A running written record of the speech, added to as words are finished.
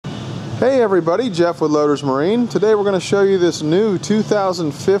Hey everybody, Jeff with Lodders Marine. Today we're going to show you this new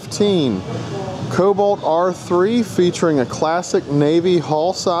 2015 Cobalt R3 featuring a classic navy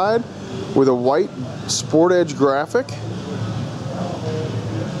hull side with a white sport edge graphic.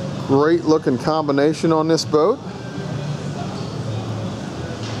 Great looking combination on this boat.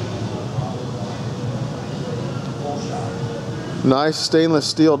 Nice stainless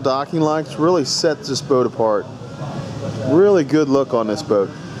steel docking lights, really sets this boat apart. Really good look on this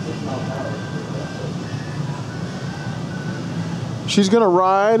boat. She's going to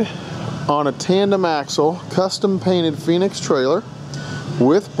ride on a tandem axle, custom painted Phoenix trailer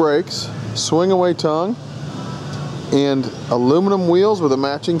with brakes, swing away tongue, and aluminum wheels with a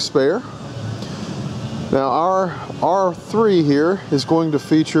matching spare. Now our R3 here is going to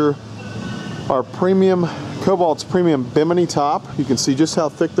feature our premium, Cobalt's premium Bimini top. You can see just how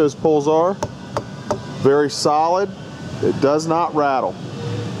thick those poles are. Very solid. It does not rattle.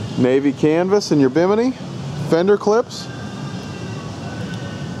 Navy canvas in your Bimini, fender clips.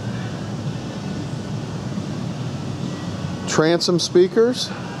 Transom speakers,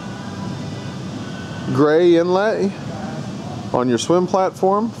 gray inlay on your swim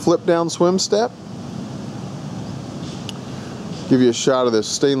platform, flip down swim step. Give you a shot of this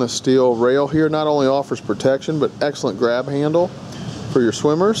stainless steel rail here. Not only offers protection, but excellent grab handle for your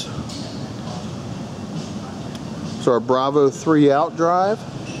swimmers. So our Bravo 3 out drive.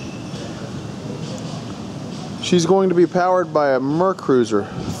 She's going to be powered by a Mercruiser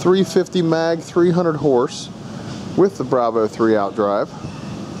 350 mag 300 horse with the Bravo 3 out drive.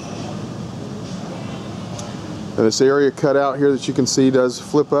 And this area cut out here that you can see does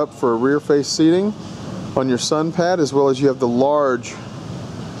flip up for rear face seating on your sun pad, as well as you have the large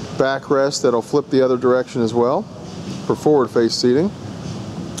backrest that'll flip the other direction as well for forward face seating.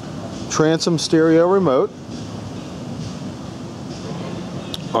 Transom stereo remote.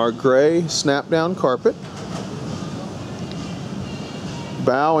 Our gray snap down carpet.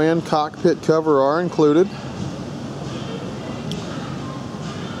 Bow and cockpit cover are included.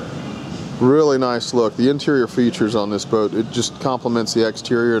 Really nice look. The interior features on this boat, it just complements the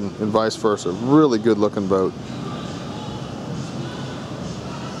exterior and vice versa. Really good looking boat.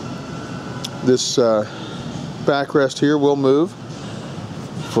 This backrest here will move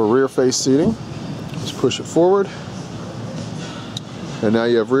for rear face seating. Just push it forward. And now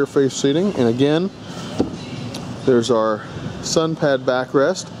you have rear face seating. And again, there's our sun pad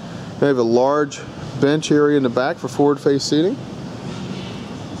backrest. We have a large bench area in the back for forward face seating.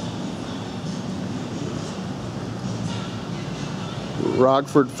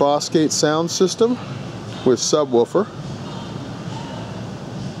 Rockford Fosgate sound system with subwoofer.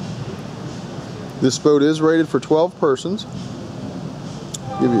 This boat is rated for 12 persons.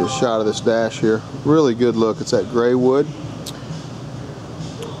 Give you a shot of this dash here. Really good look. It's that gray wood.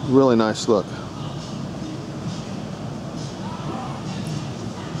 Really nice look.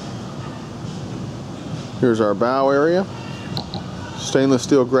 Here's our bow area. Stainless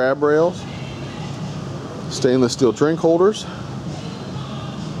steel grab rails. Stainless steel drink holders.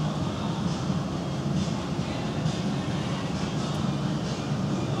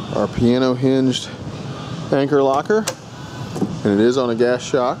 Our piano hinged anchor locker, and it is on a gas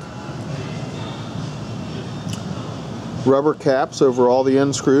shock. Rubber caps over all the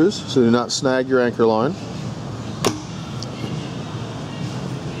end screws so do not snag your anchor line.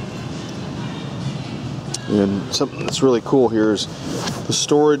 And something that's really cool here is the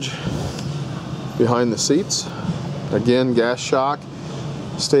storage behind the seats. Again, gas shock,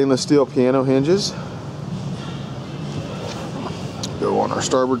 stainless steel piano hinges. Go on our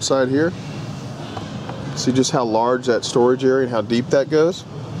starboard side here. See just how large that storage area and how deep that goes.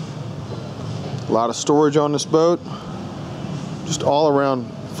 A lot of storage on this boat. Just all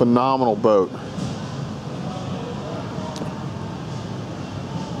around phenomenal boat.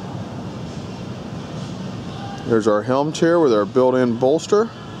 There's our helm chair with our built-in bolster.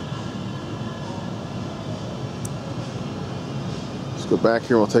 Let's go back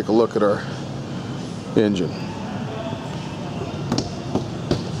here and we'll take a look at our engine.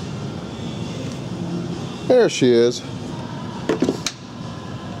 There she is.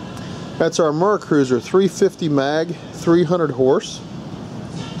 That's our Mercruiser 350 mag 300 horse.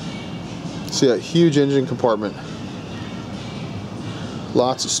 See that huge engine compartment.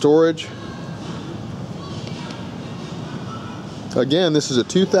 Lots of storage. Again, this is a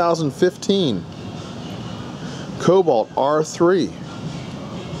 2015 Cobalt R3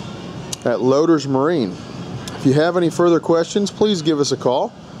 at Lodders Marine. If you have any further questions, please give us a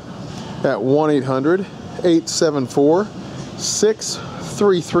call at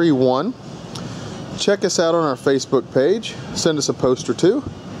 1-800-874-6331. Check us out on our Facebook page. Send us a post or two.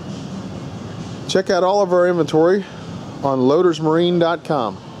 Check out all of our inventory on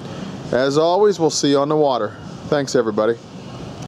loddersmarine.com. As always, we'll see you on the water. Thanks, everybody.